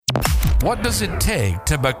What does it take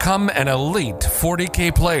to become an elite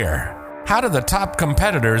 40K player? How do the top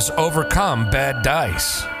competitors overcome bad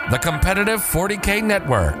dice? The Competitive 40K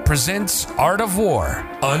Network presents Art of War,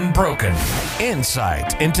 Unbroken.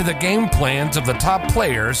 Insight into the game plans of the top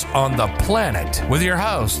players on the planet with your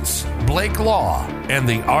hosts, Blake Law and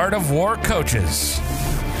the Art of War coaches.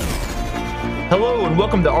 Hello and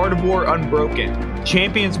welcome to Art of War Unbroken.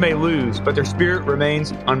 Champions may lose, but their spirit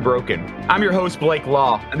remains unbroken. I'm your host, Blake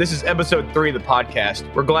Law, and this is episode 3 of the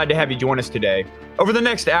podcast. We're glad to have you join us today. Over the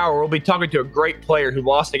next hour, we'll be talking to a great player who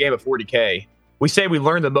lost a game of 40K. We say we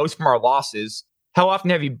learn the most from our losses. How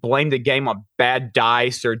often have you blamed the game on bad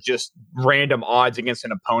dice or just random odds against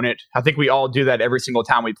an opponent? I think we all do that every single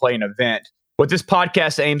time we play an event. What this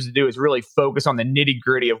podcast aims to do is really focus on the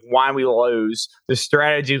nitty-gritty of why we lose, the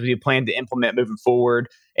strategies we plan to implement moving forward,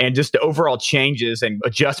 and just the overall changes and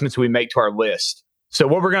adjustments we make to our list. So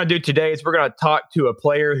what we're going to do today is we're going to talk to a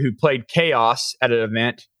player who played Chaos at an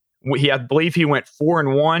event. I believe he went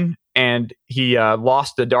 4-1, and he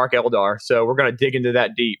lost the Dark Eldar. So we're going to dig into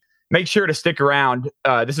that deep. Make sure to stick around.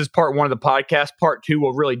 This is part 1 of the podcast. Part 2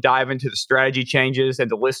 will really dive into the strategy changes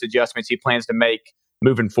and the list adjustments he plans to make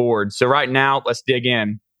moving forward. So right now, let's dig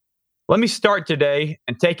in. Let me start today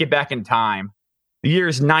and take it back in time. The year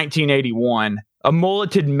is 1981. A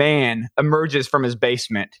mulleted man emerges from his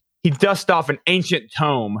basement. He dusts off an ancient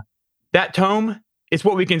tome. That tome is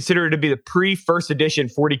what we consider to be the pre-first edition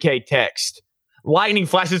 40K text. Lightning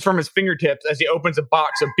flashes from his fingertips as he opens a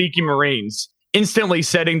box of Beaky Marines, instantly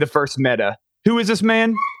setting the first meta. Who is this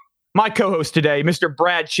man? My co-host today, Mr.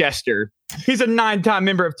 Brad Chester. He's a 9-time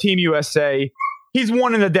member of Team USA. He's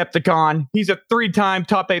won an Adepticon. He's a 3-time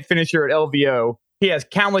top 8 finisher at LVO. He has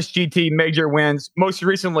countless GT major wins. Most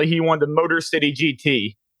recently, he won the Motor City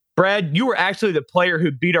GT. Brad, you were actually the player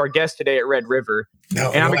who beat our guest today at Red River.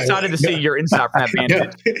 I'm excited to see your insight from that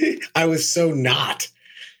bandit. I was so not.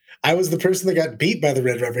 I was the person that got beat by the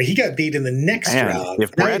Red River. He got beat in the next round.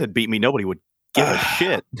 If Brad had beat me, nobody would give a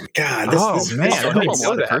shit. God, this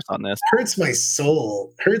on this. Hurts my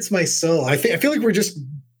soul. I feel like we're just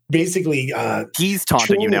basically he's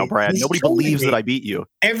taunting you now, Brad. Nobody believes that I beat you.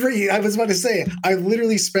 I was about to say, I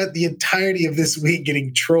literally spent the entirety of this week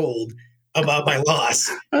getting trolled about my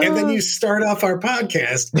loss. And then you start off our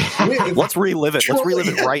podcast with let's relive it. Let's relive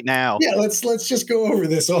it right now. Yeah, let's just go over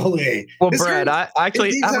this all day. Well, Brad, I have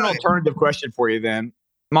an alternative question for you then.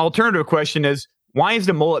 My alternative question is, why is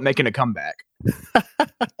the mullet making a comeback?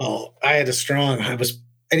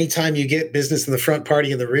 Anytime you get business in the front,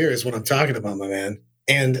 party in the rear is what I'm talking about, my man.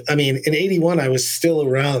 And I mean, in 81, I was still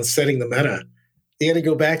around setting the meta. You had to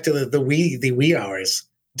go back to the wee hours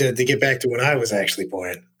to get back to when I was actually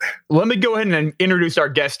born. Let me go ahead and introduce our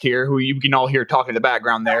guest here, who you can all hear talking in the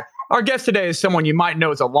background there. Our guest today is someone you might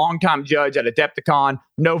know as a longtime judge at Adepticon,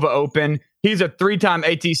 Nova Open. He's a 3-time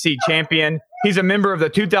ATC champion. He's a member of the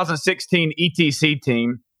 2016 ETC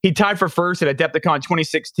team. He tied for first at Adepticon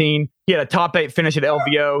 2016. He had a top 8 finish at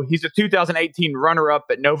LVO. He's a 2018 runner-up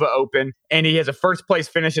at Nova Open, and he has a first-place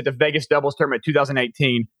finish at the Vegas Doubles Tournament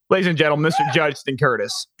 2018. Ladies and gentlemen, Mr. Judge Stan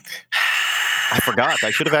Curtis. I forgot. I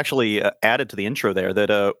should have actually added to the intro there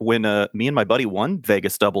that when me and my buddy won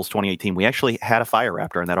Vegas Doubles 2018, we actually had a Fire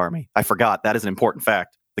Raptor in that army. I forgot. That is an important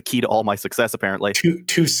fact. The key to all my success, apparently.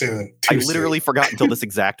 Too soon. I literally forgot until this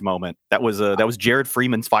exact moment. That was Jared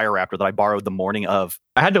Freeman's Fire Raptor that I borrowed the morning of.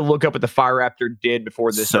 I had to look up what the Fire Raptor did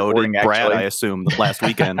before this. So did Brad, I assume, last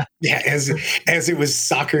weekend. Yeah, as it was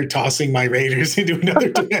soccer tossing my Raiders into another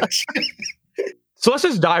dimension. So let's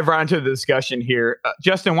just dive right into the discussion here.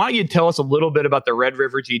 Justin, why don't you tell us a little bit about the Red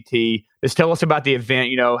River GT? Just tell us about the event,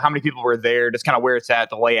 how many people were there, just kind of where it's at,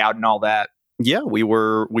 the layout and all that. Yeah, we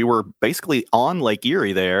were basically on Lake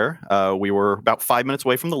Erie there. We were about 5 minutes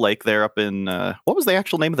away from the lake there up in, what was the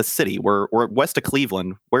actual name of the city? We're west of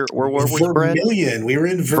Cleveland. Where were we, Brad? Vermilion. We were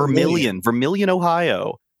in Vermilion,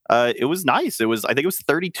 Ohio. It was nice. I think it was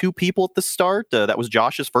 32 people at the start. That was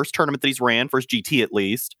Josh's first tournament that he's ran, first GT at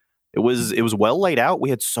least. It was well laid out.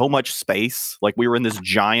 We had so much space. Like we were in this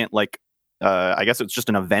giant, I guess it's just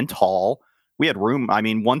an event hall. We had room. I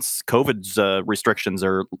mean, once COVID's restrictions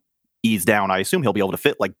are ease down, I assume he'll be able to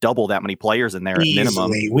fit like double that many players in there at minimum.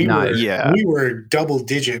 We were double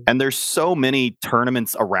digit. And there's so many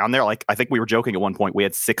tournaments around there. Like I think we were joking at one point, we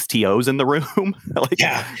had 6 TOs in the room.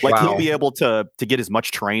 He'll be able to get as much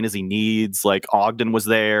train as he needs. Like Ogden was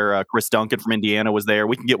there, Chris Duncan from Indiana was there.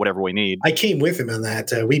 We can get whatever we need. I came with him on that.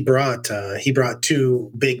 He brought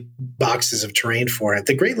 2 big boxes of terrain for it.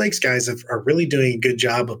 The Great Lakes guys are really doing a good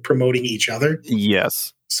job of promoting each other.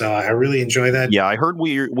 Yes. So I really enjoy that. Yeah, I heard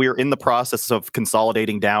we're in the process of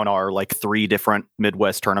consolidating down our like 3 different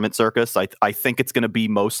Midwest tournament circuits. I think it's going to be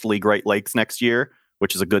mostly Great Lakes next year,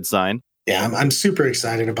 which is a good sign. Yeah, I'm super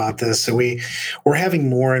excited about this. So we're having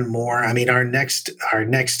more and more. I mean, our next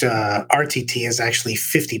RTT is actually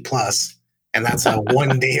 50 plus, and that's a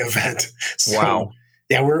 1-day event. So, wow.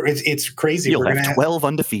 Yeah, it's crazy. You'll have 12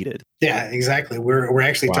 undefeated. Yeah, exactly. We're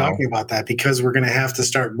actually talking about that because we're going to have to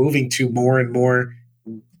start moving to more and more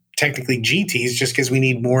technically GTs, just because we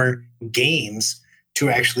need more games to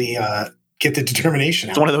actually get the determination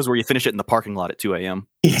out. It's one of those where you finish it in the parking lot at 2 a.m.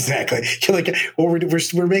 Exactly. You're like, well,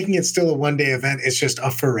 we're making it still a 1-day event. It's just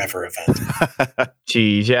a forever event.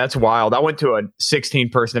 Jeez, yeah, that's wild. I went to a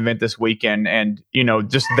 16-person event this weekend, and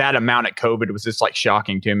just that amount at COVID was just like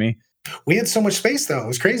shocking to me. We had so much space, though. It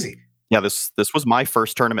was crazy. Yeah, this was my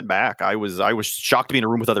first tournament back. I was shocked to be in a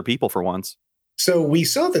room with other people for once. So we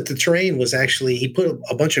saw that the terrain was actually, he put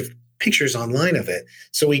a bunch of pictures online of it.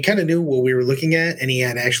 So we kind of knew what we were looking at, and he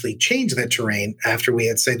had actually changed that terrain after we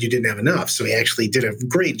had said you didn't have enough. So he actually did a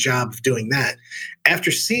great job of doing that. After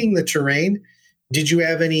seeing the terrain, did you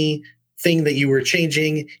have anything that you were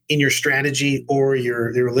changing in your strategy or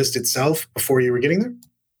your list itself before you were getting there?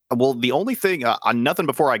 Well, the only thing, nothing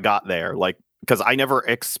before I got there, like, because I never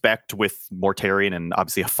expect with Mortarion and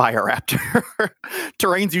obviously a Fire Raptor.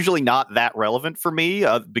 Terrain's usually not that relevant for me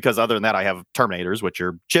because other than that, I have Terminators, which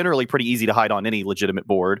are generally pretty easy to hide on any legitimate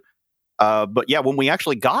board. But yeah, when we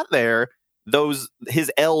actually got there,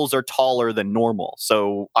 his L's are taller than normal.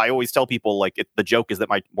 So I always tell people, like, the joke is that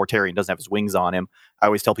my Mortarion doesn't have his wings on him. I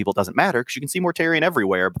always tell people it doesn't matter because you can see Mortarion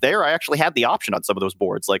everywhere. But there, I actually had the option on some of those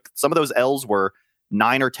boards. Like, some of those L's were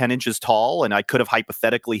 9 or 10 inches tall, and I could have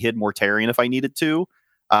hypothetically hid Mortarion if I needed to.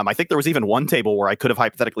 I think there was even one table where I could have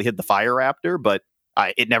hypothetically hid the Fire Raptor, but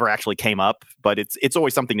it never actually came up. But it's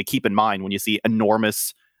always something to keep in mind when you see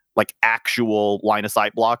enormous, like, actual line of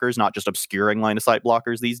sight blockers, not just obscuring line of sight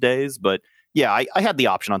blockers these days. But yeah, I had the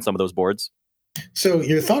option on some of those boards. So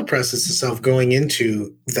your thought process itself going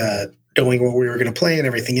into knowing what we were going to play and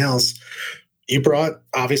everything else, you brought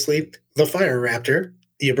obviously the Fire Raptor.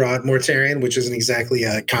 You brought Mortarion, which isn't exactly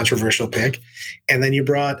a controversial pick. And then you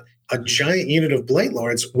brought a giant unit of Blight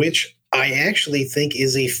Lords, which I actually think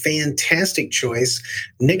is a fantastic choice.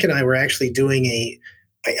 Nick and I were actually doing a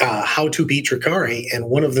how to beat Drakari,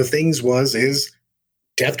 and one of the things is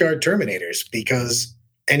Death Guard Terminators, because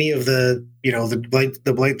any of the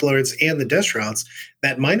Blight Lords and the Death Shrouds,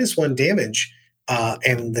 that -1 damage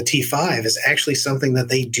and the T5 is actually something that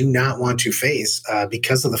they do not want to face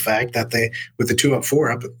because of the fact that with the 2 up,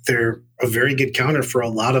 4 up, they're a very good counter for a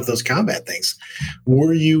lot of those combat things.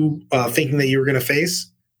 Were you thinking that you were going to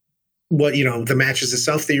face the matches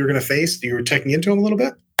itself that you were going to face? You were checking into them a little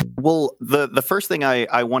bit? Well, the first thing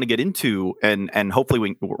I want to get into, and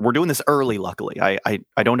hopefully we're doing this early. Luckily,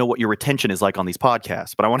 I don't know what your retention is like on these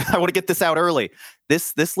podcasts, but I want to get this out early.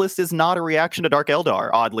 This list is not a reaction to Dark Eldar.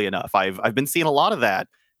 Oddly enough, I've been seeing a lot of that.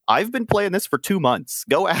 I've been playing this for 2 months.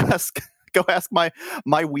 Go ask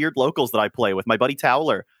my weird locals that I play with. My buddy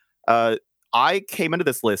Towler. I came into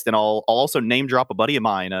this list, and I'll also name drop a buddy of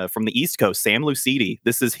mine from the East Coast, Sam Lucidi.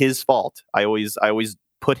 This is his fault. I always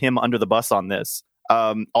put him under the bus on this.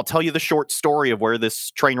 I'll tell you the short story of where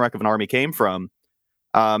this train wreck of an army came from,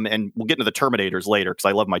 and we'll get into the Terminators later because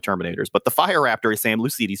I love my Terminators. But the Fire Raptor is Sam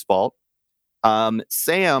Lucidi's fault.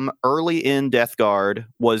 Sam, early in Death Guard,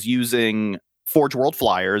 was using Forge World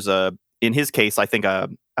Flyers. In his case, I think a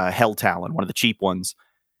Hell Talon, one of the cheap ones,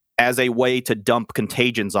 as a way to dump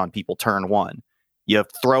contagions on people turn 1. You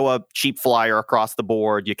throw a cheap flyer across the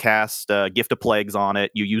board, you cast Gift of Plagues on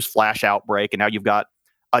it, you use Flash Outbreak, and now you've got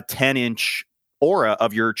a 10-inch aura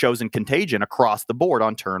of your chosen contagion across the board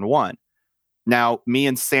on turn 1. Now, me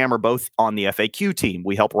and Sam are both on the FAQ team.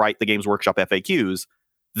 We help write the Games Workshop FAQs.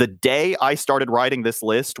 The day I started writing this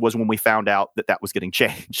list was when we found out that was getting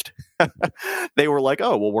changed. They were like,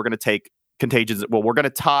 oh, well, we're going to take contagions. Well, we're going to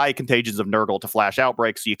tie Contagions of Nurgle to Flash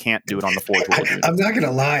Outbreak, so you can't do it on the Forge World. I'm not going to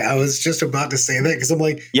lie. I was just about to say that because I'm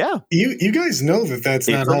like, yeah, you guys know that's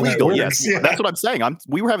not how that works. Yes. Yeah. That's what I'm saying.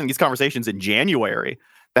 We were having these conversations in January.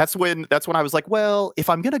 That's when I was like, well, if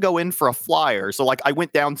I'm going to go in for a flyer, so like I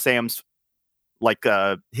went down Sam's, like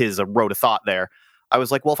his road of thought there. I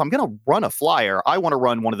was like, well, if I'm going to run a flyer, I want to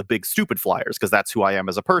run one of the big stupid flyers because that's who I am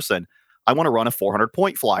as a person. I want to run a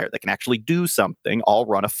 400-point flyer that can actually do something. I'll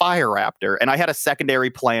run a Fire Raptor. And I had a secondary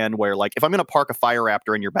plan where, like, if I'm going to park a Fire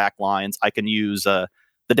Raptor in your back lines, I can use the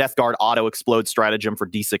Death Guard auto explode stratagem for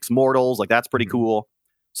D6 mortals. Like, that's pretty cool.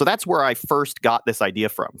 So that's where I first got this idea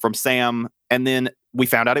from Sam. And then we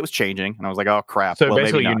found out it was changing. And I was like, oh, crap. So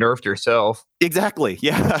basically you nerfed yourself. Exactly.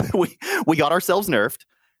 Yeah. We got ourselves nerfed.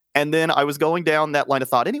 And then I was going down that line of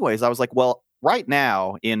thought anyways. I was like, well, right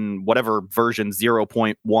now in whatever version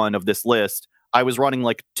 0.1 of this list, I was running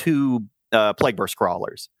like 2 Plague Burst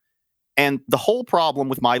crawlers. And the whole problem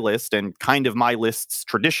with my list, and kind of my lists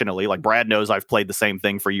traditionally, like Brad knows I've played the same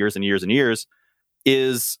thing for years and years and years,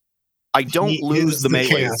 is I don't lose the melees.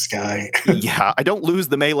 Chaos guy. Yeah, I don't lose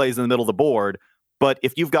the melees in the middle of the board. But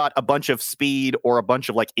if you've got a bunch of speed or a bunch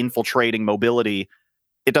of like infiltrating mobility,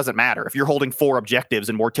 it doesn't matter. If you're holding 4 objectives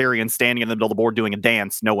and Mortarian's standing in the middle of the board doing a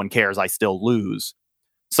dance, no one cares. I still lose.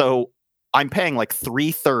 So I'm paying like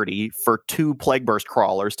 $330 for 2 Plague Burst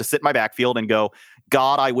crawlers to sit in my backfield and go,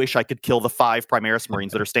 God, I wish I could kill the 5 Primaris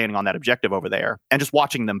Marines that are standing on that objective over there, and just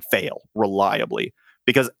watching them fail reliably.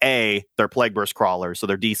 Because A, they're Plague Burst crawlers, so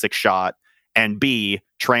they're D6 shot, and B,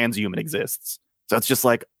 transhuman exists. So it's just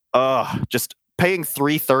like, just paying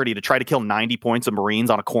 $330 to try to kill 90 points of Marines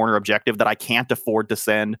on a corner objective that I can't afford to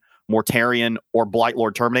send Mortarion or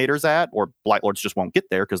Blightlord Terminators at, or Blightlords just won't get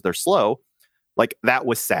there because they're slow. Like, that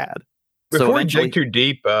was sad. Before we dig too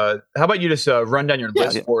deep, how about you just run down your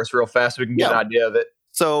list for us real fast so we can get an idea of it?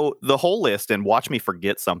 So the whole list, and watch me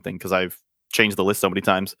forget something because I've changed the list so many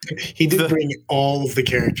times. He did bring all of the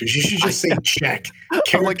characters. You should just say check.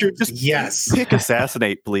 Characters, just yes. Pick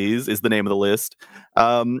Assassinate, please, is the name of the list.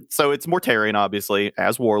 So it's Mortarion, obviously,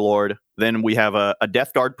 as Warlord. Then we have a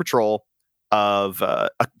Death Guard patrol of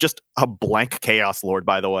just a blank Chaos Lord,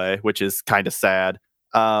 by the way, which is kind of sad.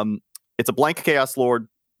 It's a blank Chaos Lord,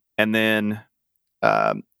 and then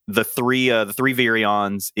the three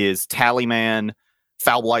Virions is Tallyman,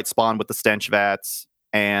 Foul Blight Spawn with the Stench Vats,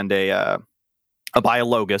 and a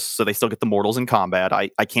Biologus, so they still get the mortals in combat.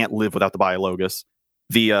 I can't live without the Biologus.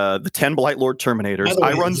 The 10 Blightlord Terminators.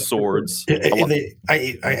 I run swords.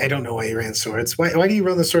 I don't know why you ran swords. Why do you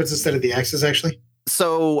run the swords instead of the axes, actually?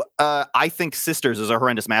 So I think Sisters is a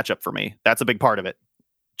horrendous matchup for me. That's a big part of it.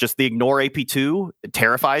 Just the ignore AP2, it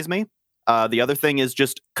terrifies me. The other thing is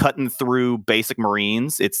just cutting through basic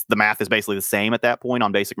Marines. The math is basically the same at that point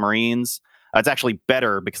on basic Marines. It's actually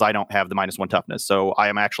better because I don't have the -1 toughness, so I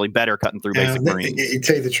am actually better cutting through basic Marines. To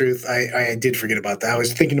tell you the truth, I did forget about that. I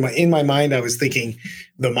was thinking in my mind, I was thinking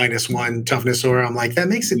the -1 toughness aura. I'm like, that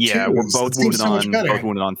makes it two. We're both wounded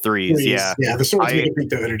on 3s. Yeah, the swords make a big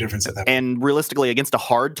difference at that point. And realistically, against a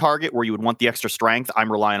hard target where you would want the extra strength,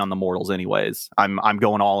 I'm relying on the mortals anyways. I'm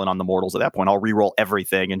going all in on the mortals at that point. I'll reroll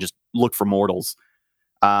everything and just look for mortals.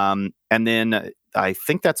 And then I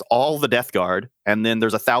think that's all the Death Guard. And then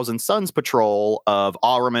there's a Thousand Suns patrol of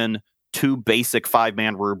Ahriman, 2 basic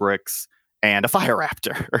 5-man rubrics, and a Fire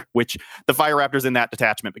Raptor, which the Fire Raptor's in that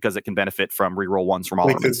detachment because it can benefit from reroll 1s from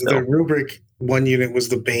Ahriman. The rubric 1 unit was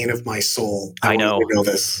the bane of my soul. I know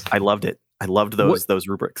this. I loved it. I loved those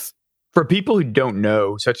rubrics. For people who don't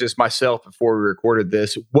know, such as myself before we recorded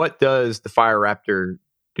this, what does the Fire Raptor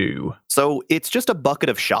do? So it's just a bucket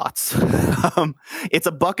of shots. It's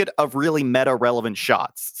a bucket of really meta relevant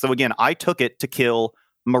shots. So again, I took it to kill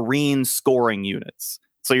Marine scoring units.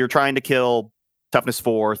 So you're trying to kill toughness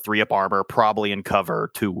 4, 3 up armor, probably in cover,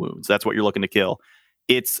 2 wounds. That's what you're looking to kill.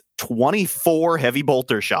 It's 24 heavy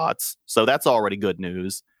bolter shots. So that's already good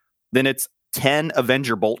news. Then it's 10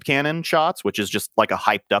 Avenger bolt cannon shots, which is just like a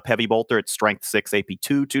hyped up heavy bolter. It's strength 6,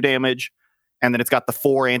 AP2, 2 damage. And then it's got the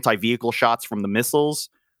 4 anti-vehicle shots from the missiles,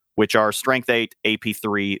 which are strength 8,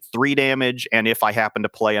 AP3, 3 damage. And if I happen to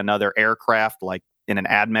play another aircraft, like in an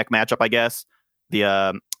AdMech matchup, I guess,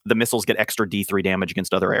 the missiles get extra D3 damage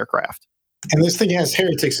against other aircraft. And this thing has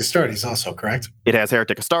Heretics Astartes also, correct? It has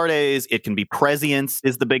Heretic Astartes. It can be Prescience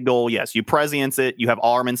is the big goal. Yes, you Prescience it. You have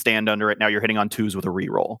Ahriman stand under it. Now you're hitting on 2s with a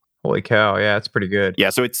reroll. Holy cow, yeah, that's pretty good. Yeah,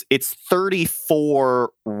 so it's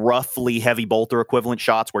 34 roughly heavy bolter equivalent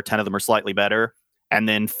shots where 10 of them are slightly better, and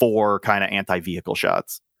then 4 kind of anti-vehicle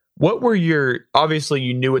shots. What were obviously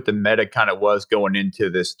you knew what the meta kind of was going into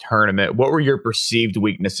this tournament. What were your perceived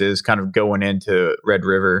weaknesses kind of going into Red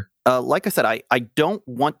River? Like I said, I don't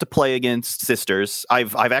want to play against Sisters.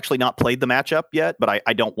 I've actually not played the matchup yet, but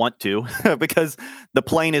I don't want to because the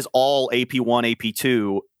plane is all AP1,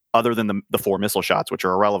 AP2, other than the 4 missile shots, which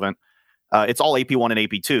are irrelevant. It's all AP1 and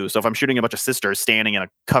AP2. So if I'm shooting a bunch of Sisters standing in a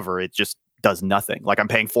cover, it just does nothing. Like I'm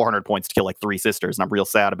paying 400 points to kill like 3 Sisters, and I'm real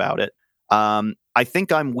sad about it. I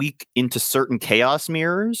think I'm weak into certain Chaos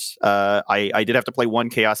Mirrors. I did have to play 1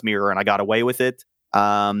 Chaos Mirror, and I got away with it.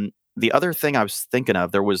 The other thing I was thinking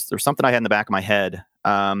of, there's something I had in the back of my head.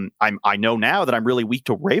 I know now that I'm really weak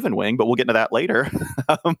to Ravenwing, but we'll get into that later.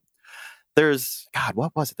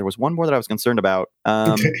 What was it? There was one more that I was concerned about.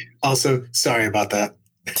 Also, sorry about that.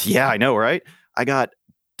 Yeah, I know, right? I got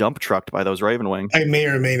dump trucked by those Ravenwing. I may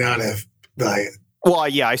or may not have. Well,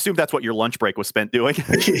 yeah, I assume that's what your lunch break was spent doing.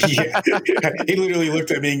 Yeah. He literally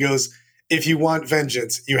looked at me and goes, if you want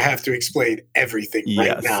vengeance, you have to explain everything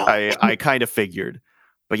right now. I kind of figured.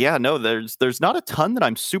 But yeah, no, there's not a ton that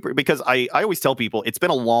I'm super, because I always tell people it's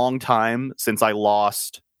been a long time since I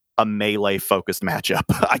lost a melee focused matchup.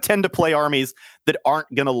 I tend to play armies that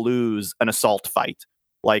aren't going to lose an assault fight.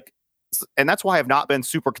 And that's why I've not been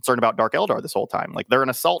super concerned about Dark Eldar this whole time. Like, they're an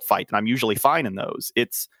assault fight and I'm usually fine in those.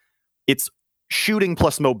 It's shooting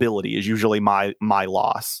plus mobility is usually my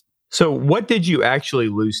loss. So what did you actually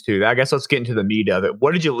lose to? I guess let's get into the meat of it.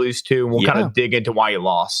 What did you lose to? And we'll kind of dig into why you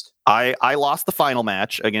lost. I lost the final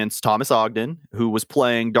match against Thomas Ogden, who was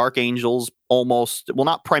playing Dark Angels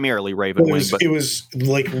not primarily Ravenwing, but it was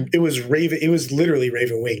literally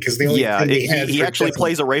Ravenwing, because the only thing he actually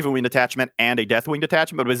plays a Ravenwing detachment and a Deathwing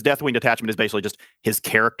detachment, but his Deathwing detachment is basically just his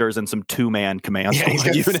characters and some 2-man command squad he's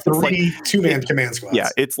got units. 3 2-man command squads. Yeah,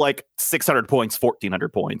 it's like 600 points,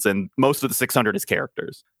 1,400 points, and most of the 600 is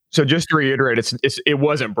characters. So just to reiterate, it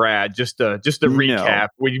wasn't Brad. Just to recap,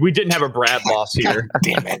 we didn't have a Brad loss here.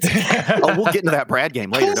 Damn it! We'll get into that Brad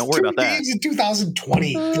game later. Don't worry about that. Games in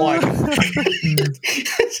 2021.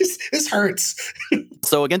 This hurts.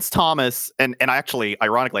 So against Thomas, and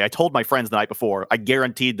ironically, I told my friends the night before. I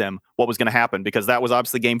guaranteed them what was going to happen, because that was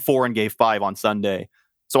obviously game 4 and game 5 on Sunday.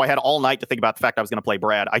 So I had all night to think about the fact I was going to play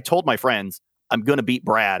Brad. I told my friends, I'm going to beat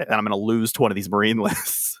Brad and I'm going to lose to one of these Marine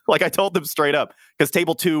lists. Like, I told them straight up, because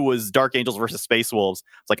table 2 was Dark Angels versus Space Wolves.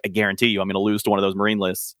 It's like, I guarantee you I'm going to lose to one of those Marine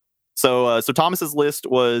lists. So Thomas's list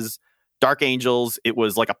was Dark Angels. It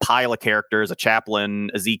was like a pile of characters, a chaplain,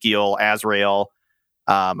 Ezekiel, Azrael.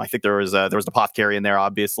 I think there was the Apothecary in there,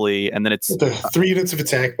 obviously. And then it's 3 units of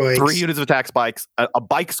attack bikes. 3 units of attack bikes, a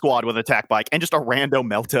bike squad with an attack bike, and just a rando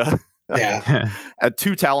Melta. Yeah.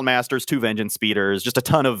 2 Talon Masters, 2 Vengeance Speeders, just a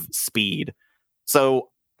ton of speed. So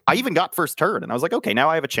I even got first turn, and I was like, okay, now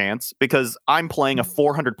I have a chance, because I'm playing a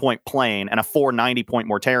 400-point plane and a 490-point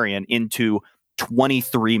Mortarion into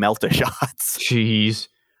 23 Melta shots. Jeez.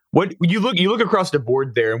 What you look across the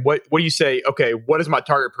board there, and what do you say? Okay, what is my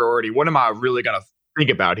target priority? What am I really gonna think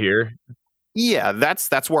about here? Yeah,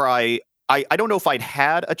 that's where I don't know if I'd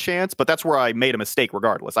had a chance, but that's where I made a mistake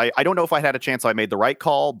regardless. I don't know if I had a chance, so I made the right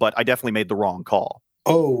call, but I definitely made the wrong call.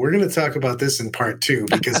 Oh, we're going to talk about this in part 2,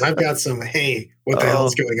 because I've got some, hey, what the hell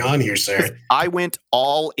is going on here, sir? I went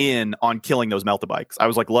all in on killing those Melta bikes. I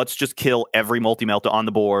was like, let's just kill every multi-Melta on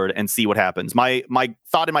the board and see what happens. My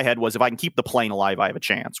thought in my head was, if I can keep the plane alive, I have a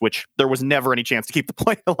chance, which there was never any chance to keep the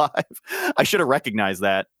plane alive. I should have recognized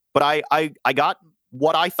that. But I got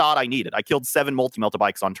what I thought I needed. I killed 7 multi-Melta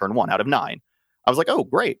bikes on turn 1 out of 9. I was like, oh,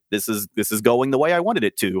 great. This is going the way I wanted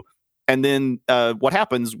it to. And then what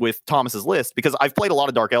happens with Thomas's list, because I've played a lot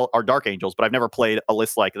of Dark Angels, but I've never played a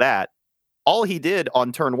list like that. All he did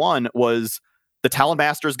on turn 1 was the Talon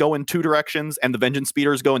Masters go in 2 directions, and the Vengeance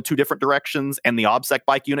Speeders go in 2 different directions, and the OBSEC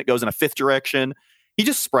bike unit goes in a 5th direction. He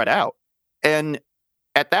just spread out. And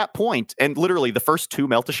at that point, and literally the first 2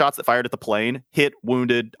 Melta shots that fired at the plane hit,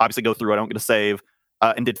 wounded, obviously go through, I don't get to save,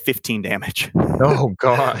 and did 15 damage. Oh,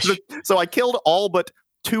 gosh. So I killed all but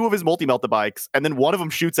 2 of his multi-Melta bikes, and then one of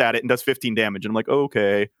them shoots at it and does 15 damage. And I'm like,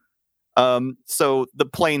 okay. So the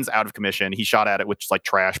plane's out of commission. He shot at it with just like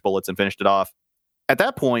trash bullets and finished it off. At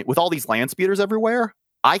that point, with all these land speeders everywhere,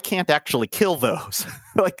 I can't actually kill those.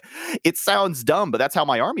 Like, it sounds dumb, but that's how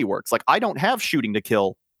my army works. Like, I don't have shooting to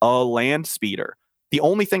kill a land speeder. The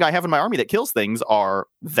only thing I have in my army that kills things are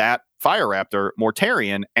that Fire Raptor,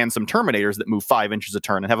 Mortarion, and some Terminators that move 5 inches a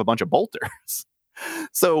turn and have a bunch of bolters.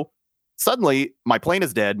 So suddenly, my plane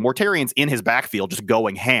is dead. Mortarion's in his backfield just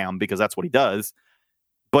going ham, because that's what he does.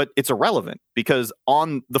 But it's irrelevant, because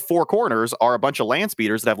on the 4 corners are a bunch of land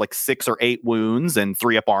speeders that have like 6 or 8 wounds and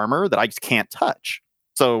 3 up armor that I just can't touch.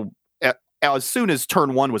 So as soon as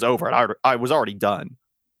turn 1 was over, I was already done.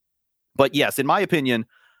 But yes, in my opinion,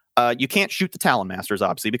 you can't shoot the Talon Masters,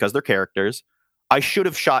 obviously, because they're characters. I should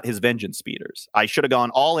have shot his Vengeance Speeders. I should have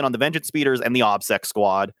gone all in on the Vengeance Speeders and the OBSEC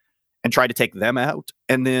squad and tried to take them out.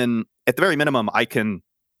 And then at the very minimum, I can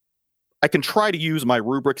try to use my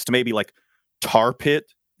rubrics to maybe like tar pit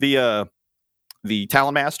the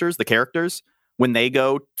Talon Masters, the characters, when they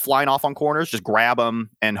go flying off on corners, just grab them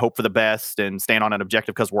and hope for the best and stand on an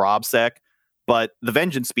objective because we're OBSEC. But the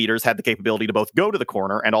Vengeance Speeders had the capability to both go to the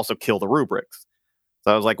corner and also kill the rubrics.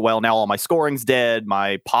 So I was like, well, now all my scoring's dead.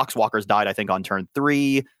 My Poxwalkers died, I think, on turn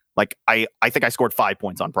 3. Like, I think I scored 5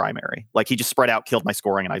 points on primary. Like, he just spread out, killed my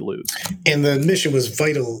scoring, and I lose. And the mission was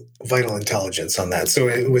vital intelligence on that. So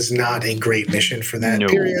it was not a great mission for that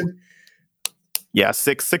period. Yeah,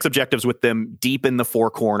 six objectives with them deep in the 4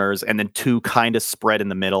 corners, and then 2 kind of spread in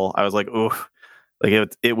the middle. I was like, ooh,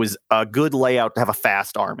 Like it was a good layout to have a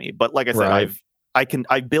fast army. But like I said, Right.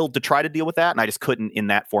 I build to try to deal with that, and I just couldn't in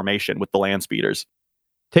that formation with the land speeders.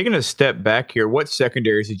 Taking a step back here, what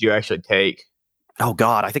secondaries did you actually take? Oh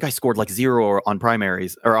God, I think I scored like 0 on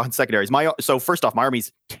primaries or on secondaries. So first off, my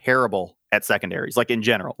army's terrible at secondaries, like in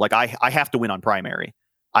general. Like I have to win on primary.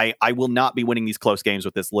 I will not be winning these close games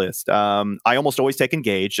with this list. I almost always take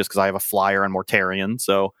engage just because I have a flyer and Mortarion.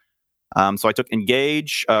 So I took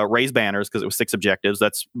engage, raise banners because it was 6 objectives.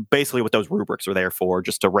 That's basically what those rubrics are there for,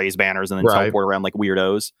 just to raise banners and then teleport around like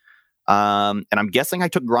weirdos. And I'm guessing I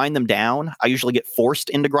took grind them down. I usually get forced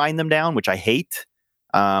into grind them down, which I hate.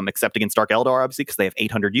 Except against Dark Eldar, obviously, because they have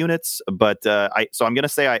 800 units. But so I'm going to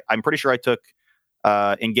say I'm pretty sure I took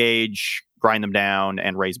engage, grind them down,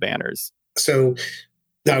 and raise banners. So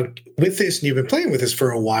now with this, and you've been playing with this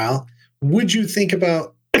for a while, what did you think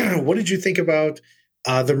about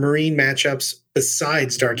the Marine matchups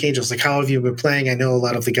besides Dark Angels? Like, how have you been playing? I know a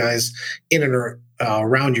lot of the guys in and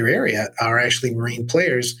around your area are actually Marine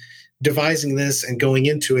players. Devising this and going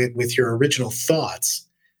into it with your original thoughts.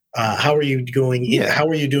 How are you going? How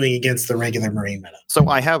are you doing against the regular Marine meta? So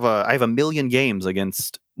I have a million games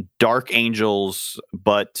against Dark Angels,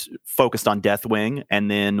 but focused on Deathwing, and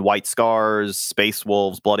then White Scars, Space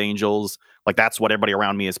Wolves, Blood Angels. Like that's what everybody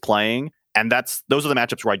around me is playing, and those are the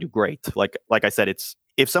matchups where I do great. Like I said, it's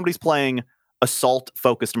if somebody's playing assault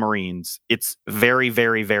focused Marines, it's very,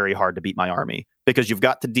 very, very hard to beat my army because you've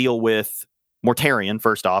got to deal with Mortarion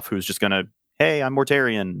first off, who's just gonna, hey, I'm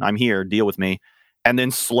Mortarion, I'm here, deal with me. And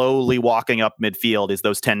then slowly walking up midfield is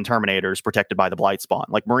those 10 Terminators protected by the Blight Spawn.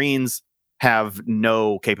 Like Marines have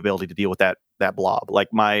no capability to deal with that blob. Like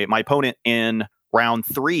my opponent in round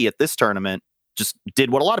 3 at this tournament just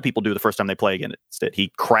did what a lot of people do the first time they play against it.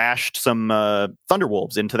 He crashed some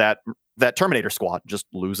Thunderwolves into that Terminator squad, just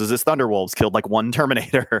loses his Thunderwolves, killed like 1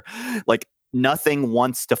 Terminator. Like nothing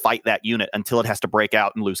wants to fight that unit until it has to break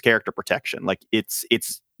out and lose character protection. Like it's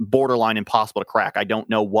borderline impossible to crack. I don't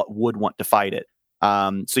know what would want to fight it.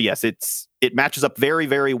 So yes, it matches up very,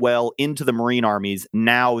 very well into the Marine armies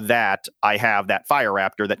now that I have that Fire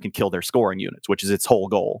Raptor that can kill their scoring units, which is its whole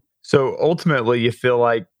goal. So ultimately, you feel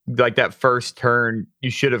like that first turn,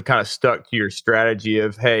 you should have kind of stuck to your strategy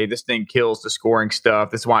of, hey, this thing kills the scoring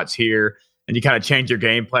stuff. This is why it's here. And you kind of change your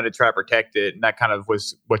game plan to try to protect it. And that kind of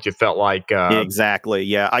was what you felt like. Exactly.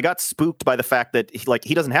 Yeah. I got spooked by the fact that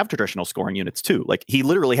he doesn't have traditional scoring units too. Like he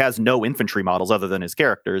literally has no infantry models other than his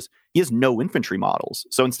characters. He has no infantry models.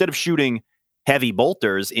 So instead of shooting heavy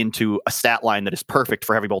bolters into a stat line that is perfect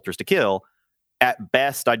for heavy bolters to kill, at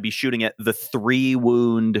best I'd be shooting at the 3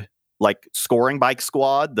 wound like scoring bike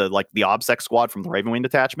squad, the OBSEC squad from the Ravenwing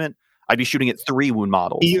detachment. I'd be shooting at 3 wound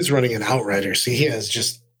models. He is running an Outrider, so he has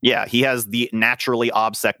just... Yeah, he has the naturally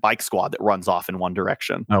OBSEC bike squad that runs off in one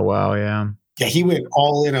direction. Oh, wow, yeah. Yeah, he went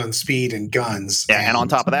all in on speed and guns. Yeah, and on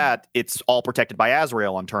top of that, it's all protected by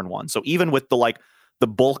Azrael on turn 1. So even with the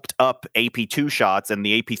bulked up AP2 shots and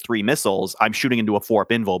the AP3 missiles, I'm shooting into a 4-up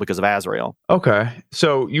invul because of Azrael. Okay.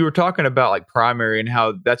 So you were talking about like primary and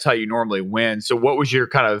how that's how you normally win. So what was your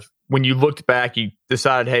kind of, when you looked back, you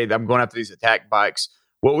decided, hey, I'm going after these attack bikes.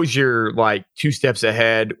 What was your 2 steps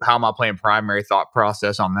ahead? How am I playing primary thought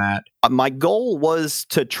process on that? My goal was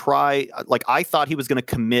to try, I thought he was going to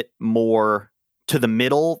commit more to the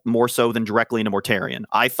middle, more so than directly into Mortarion.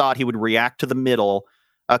 I thought he would react to the middle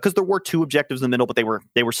because there were 2 objectives in the middle, but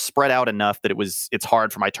they were spread out enough that it's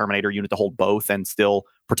hard for my Terminator unit to hold both and still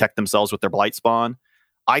protect themselves with their Blight Spawn.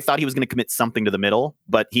 I thought he was going to commit something to the middle,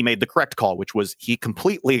 but he made the correct call, which was he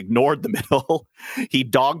completely ignored the middle. He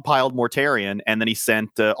dogpiled Mortarion, and then he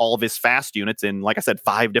sent all of his fast units in, like I said,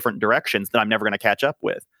 5 different directions that I'm never going to catch up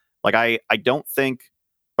with. Like I don't think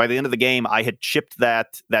by the end of the game I had chipped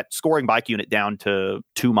that scoring bike unit down to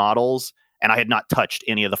 2 models, and I had not touched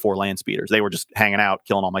any of the 4 land speeders. They were just hanging out,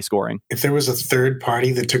 killing all my scoring. If there was a third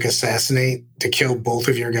party that took Assassinate to kill both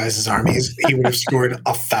of your guys' armies, he would have scored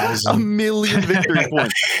 1,000. 1,000,000 victory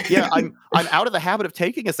points. Yeah, I'm out of the habit of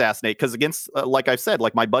taking Assassinate because against, like I've said,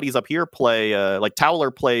 like my buddies up here play, like Towler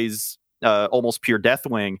plays almost pure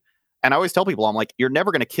Deathwing. And I always tell people, I'm like, you're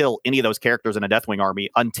never going to kill any of those characters in a Deathwing army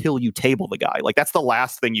until you table the guy. Like that's the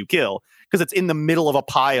last thing you kill because it's in the middle of a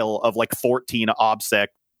pile of 14 OBSEC,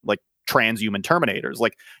 transhuman Terminators.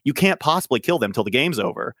 Like you can't possibly kill them till the game's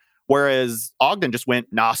over. Whereas Ogden just went,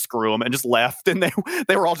 nah, screw them, and just left, and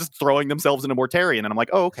they were all just throwing themselves into Mortarion. And I'm like,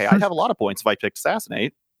 oh, okay, I'd have a lot of points if I picked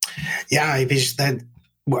Assassinate. Yeah, I'm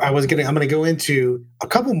gonna go into a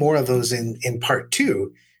couple more of those in part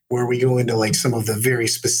 2, where we go into some of the very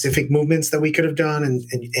specific movements that we could have done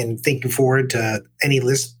and thinking forward to any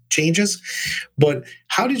list changes. But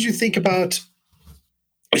how did you think about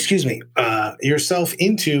yourself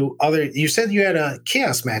into other. You said you had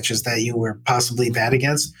chaos matches that you were possibly bad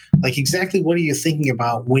against. Like, exactly what are you thinking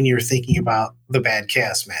about when you're thinking about the bad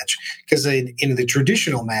chaos match? Because in the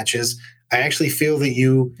traditional matches, I actually feel that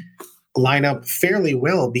you line up fairly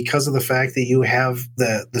well because of the fact that you have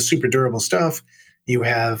the super durable stuff. You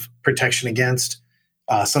have protection against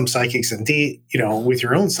some psychics, indeed, with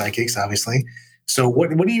your own psychics, obviously. So what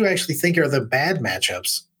do you actually think are the bad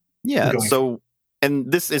matchups? Yeah, so,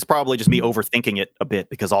 and this is probably just me overthinking it a bit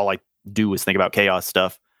because all I do is think about chaos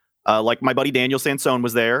stuff. Like my buddy Daniel Sansone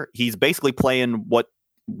was there. He's basically playing what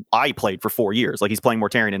I played for 4 years. Like, he's playing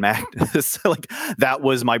Mortarion and Magnus. Like, that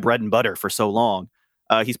was my bread and butter for so long.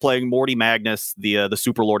 He's playing Morty Magnus, the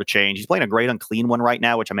Super Lord of Change. He's playing a great unclean one right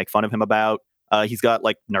now, which I make fun of him about. He's got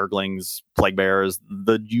like Nurglings, Plague Bearers,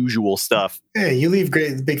 the usual stuff. Hey, you leave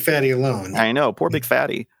Big Fatty alone. I know, poor Big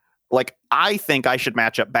Fatty. Like, I think I should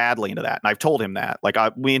match up badly into that. And I've told him that. Like,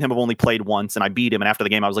 we and him have only played once, and I beat him. And after the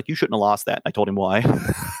game, I was like, you shouldn't have lost that. I told him why.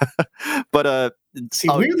 But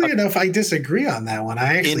weirdly enough, I disagree on that one.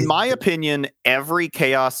 In my opinion, every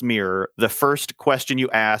Chaos Mirror, the first question you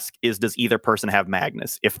ask is, does either person have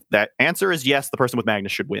Magnus? If that answer is yes, the person with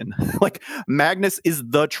Magnus should win. Like, Magnus is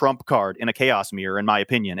the trump card in a Chaos Mirror, in my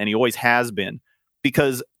opinion, and he always has been.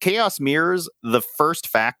 Because Chaos Mirrors, the first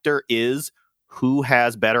factor is who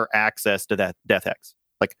has better access to that Death Hex.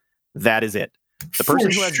 Like, that is it. The person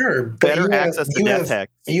who has better access to Death Hex.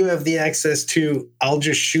 You have the access to, I'll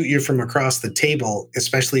just shoot you from across the table,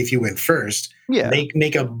 especially if you win first. Yeah.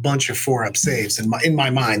 Make a bunch of 4-up saves. In my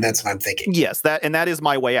mind, that's what I'm thinking. Yes, that is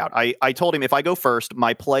my way out. I told him if I go first,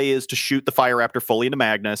 my play is to shoot the Fire Raptor fully into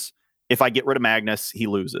Magnus. If I get rid of Magnus, he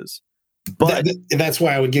loses. But that's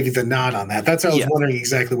why I would give you the nod on that. That's why I was wondering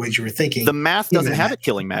exactly what you were thinking. The math doesn't have it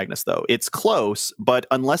killing Magnus, though. It's close, but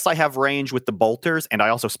unless I have range with the bolters, and I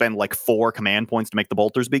also spend like 4 command points to make the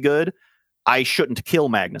bolters be good, I shouldn't kill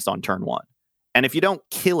Magnus on turn 1. And if you don't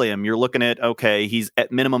kill him, you're looking at, okay, he's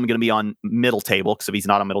at minimum going to be on middle table, because if he's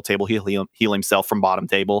not on middle table, he'll heal himself from bottom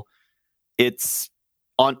table. It's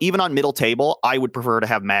even on middle table, I would prefer to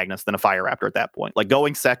have Magnus than a Fire Raptor at that point. Like,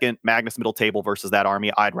 going second, Magnus middle table versus that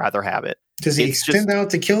army, I'd rather have it. Does he extend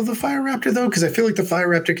out to kill the Fire Raptor, though? Because I feel like the Fire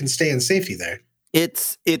Raptor can stay in safety there.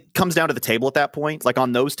 It comes down to the table at that point. Like,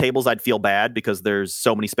 on those tables, I'd feel bad because there's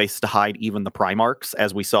so many spaces to hide even the Primarchs,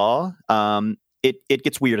 as we saw. It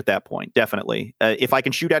gets weird at that point, definitely. If I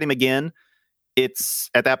can shoot at him again, it's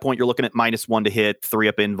at that point you're looking at -1 to hit,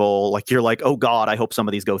 3-up invul. Like, you're like, oh god, I hope some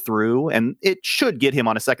of these go through, and it should get him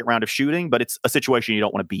on a second round of shooting, but it's a situation you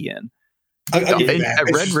don't want to be in. At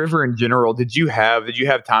Red River in general, did you have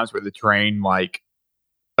times where the terrain like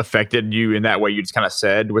affected you in that way you just kind of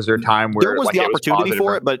said? Was there a time where there was like, the opportunity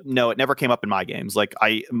for it, but no, it never came up in my games. Like,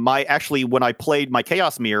 when I played my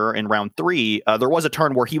Chaos Mirror in round 3, there was a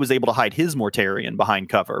turn where he was able to hide his Mortarion behind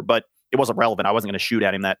cover, but it wasn't relevant. I wasn't going to shoot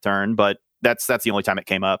at him that turn, but that's the only time it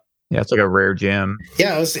came up. Yeah, it's like a rare gem.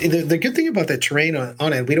 Yeah, the good thing about that terrain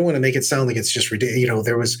on it, we don't want to make it sound like it's just ridiculous.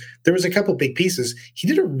 There was a couple big pieces. He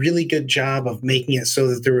did a really good job of making it so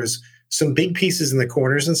that there was some big pieces in the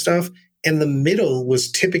corners and stuff, and the middle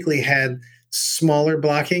was typically had smaller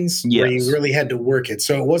blockings where you really had to work it.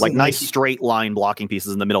 So it wasn't like nice straight line blocking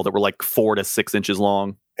pieces in the middle that were like 4 to 6 inches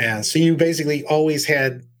long. Yeah, so you basically always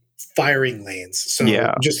had firing lanes. So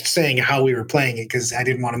just saying how we were playing it, because I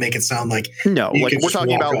didn't want to make it sound like like we're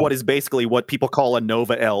talking about what is basically what people call a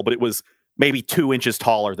Nova L, but it was maybe 2 inches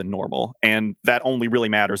taller than normal, and that only really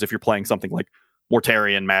matters if you're playing something like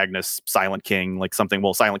Mortarion, Magnus, Silent King, like something.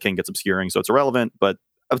 Well, Silent King gets obscuring, so it's irrelevant, but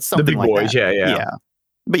something the big like boys, that. Yeah.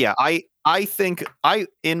 But yeah, I think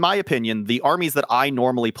in my opinion, the armies that I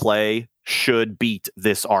normally play should beat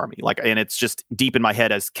this army. Like, and it's just deep in my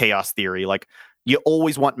head as chaos theory. Like, you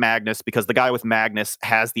always want Magnus because the guy with Magnus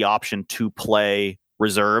has the option to play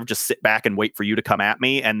reserve, just sit back and wait for you to come at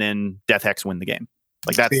me, and then Death Hex win the game.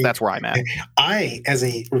 Like, that's where I'm at. As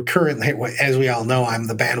a recurrent, as we all know, I'm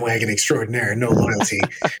the bandwagon extraordinaire, no loyalty.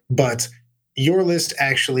 But your list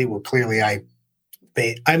actually, well, clearly I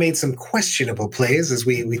made some questionable plays, as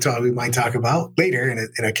we might talk about later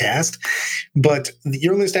in a cast. But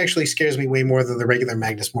your list actually scares me way more than the regular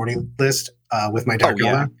Magnus Morty list with my Dark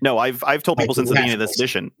Nova. No, I've told people since the beginning of this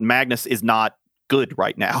edition, Magnus is not good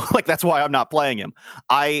right now. Like, that's why I'm not playing him.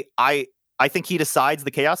 I think he decides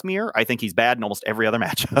the Chaos Mirror. I think he's bad in almost every other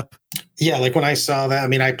matchup. Yeah, like when I saw that, I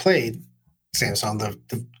mean, I played Samson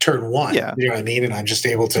the turn 1. Yeah. You know what I mean? And I'm just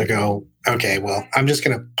able to go, okay, well, I'm just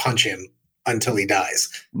going to punch him until he dies.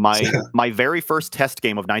 My very first test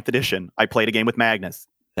game of 9th edition, I played a game with Magnus.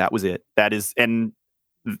 That was it. And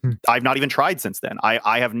I've not even tried since then.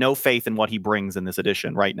 I have no faith in what he brings in this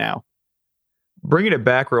edition right now. bringing it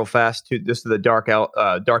back real fast to the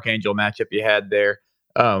Dark Angel matchup you had there.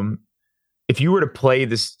 If you were to play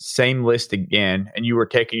this same list again and you were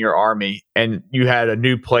taking your army and you had a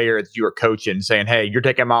new player that you were coaching saying, hey, you're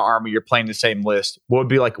taking my army, you're playing the same list, what would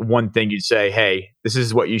be like one thing you'd say, hey, this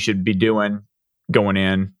is what you should be doing going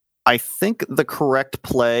in? I think the correct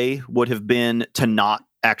play would have been to not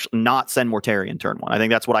send Mortarion turn one. I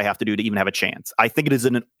think that's what I have to do to even have a chance. I think it is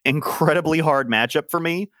an incredibly hard matchup for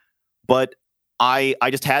me, but I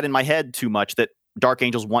just had in my head too much that Dark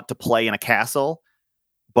Angels want to play in a castle,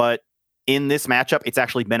 but in this matchup, it's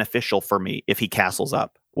actually beneficial for me if he castles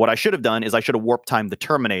up. What I should have done is I should have warp timed the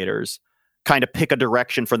Terminators, kind of pick a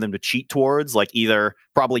direction for them to cheat towards, like either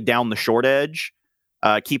probably down the short edge,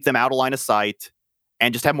 keep them out of line of sight,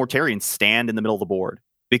 and just have Mortarion stand in the middle of the board.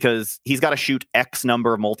 Because he's got to shoot X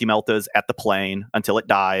number of multi-meltas at the plane until it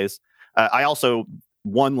dies. I also,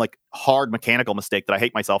 one like hard mechanical mistake that I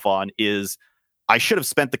hate myself on is I should have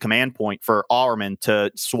spent the command point for Armin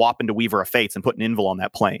to swap into Weaver of Fates and put an invul on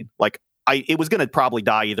that plane. Like, it was going to probably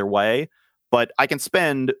die either way, but I can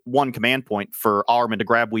spend one command point for Armin to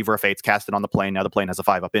grab Weaver of Fates, cast it on the plane. Now the plane has a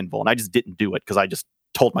 5-up invul, and I just didn't do it because I just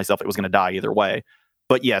told myself it was going to die either way.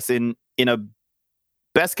 But yes, in a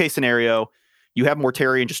best case scenario, you have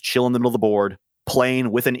Mortarion just chill in the middle of the board,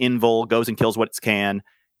 plane with an invul, goes and kills what it can,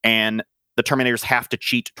 and the Terminators have to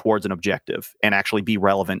cheat towards an objective and actually be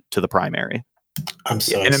relevant to the primary. I'm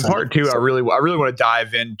so and in part two, I really want to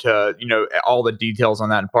dive into, all the details on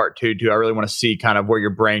that in part two too. I really want to see kind of where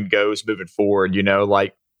your brain goes moving forward,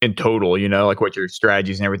 like in total, like what your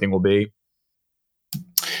strategies and everything will be.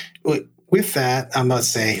 With that, I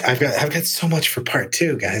must say I've got so much for part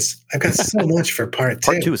two, guys. I've got so much for part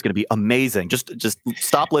two. Part two is going to be amazing. Just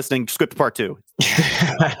stop listening. Skip to part two.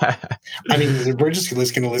 I mean, we're just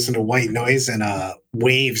going to listen to white noise and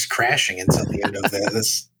waves crashing until the end of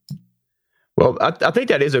this. Well, I think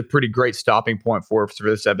that is a pretty great stopping point for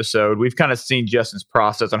this episode. We've kind of seen Justin's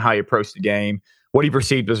process on how he approached the game, what he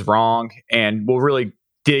perceived was wrong, and we'll really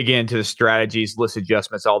dig into the strategies, list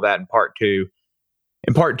adjustments, all that in part two.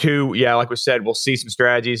 In part two, yeah, like we said, we'll see some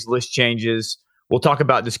strategies, list changes. We'll talk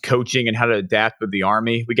about this coaching and how to adapt with the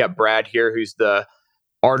army. We got Brad here, who's the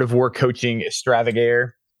Art of War coaching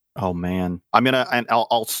extravagator. Oh man,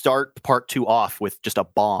 I'll start part two off with just a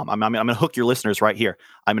bomb. I'm gonna hook your listeners right here.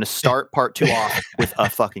 I'm gonna start part two off with a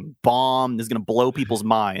fucking bomb. This is gonna blow people's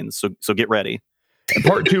minds. So get ready. And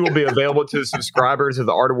part two will be available to the subscribers of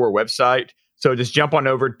the Art of War website. So just jump on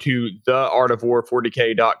over to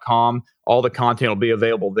theartofwar40k.com. All the content will be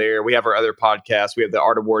available there. We have our other podcasts. We have the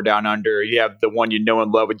Art of War Down Under. You have the one you know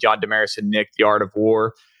and love with John Damaris and Nick, the Art of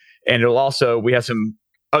War. And we have some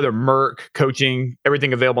other merc coaching,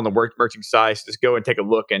 everything available on the merching site. So just go and take a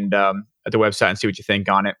look and at the website and see what you think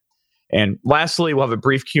on it. And lastly, we'll have a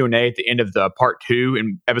brief Q&A at the end of the part two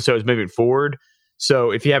and episodes moving forward.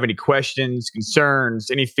 So if you have any questions,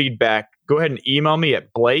 concerns, any feedback, go ahead and email me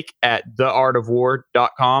at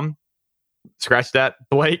blake@theartofwar.com. Scratch that.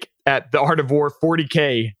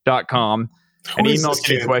 blake@theartofwar40k.com. And email us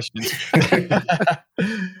any questions.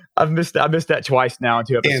 I've missed that twice now in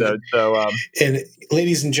 2 episodes. And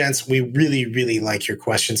ladies and gents, we really, really like your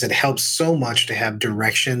questions. It helps so much to have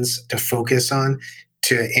directions to focus on,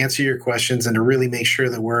 to answer your questions, and to really make sure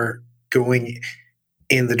that we're going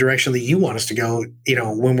in the direction that you want us to go,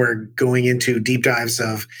 when we're going into deep dives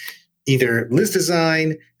of either list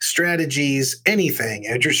design, strategies, anything.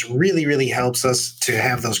 It just really, really helps us to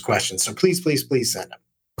have those questions. So please, please, please send them.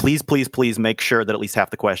 Please, please, please make sure that at least half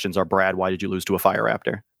the questions are, Brad, why did you lose to a Fire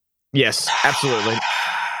Raptor? Yes, absolutely.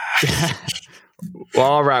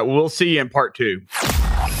 Well, all right. We'll see you in part two.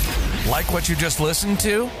 Like what you just listened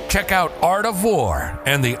to? Check out Art of War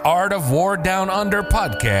and the Art of War Down Under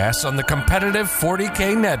podcasts on the competitive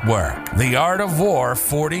 40K network,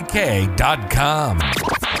 theartofwar40k.com.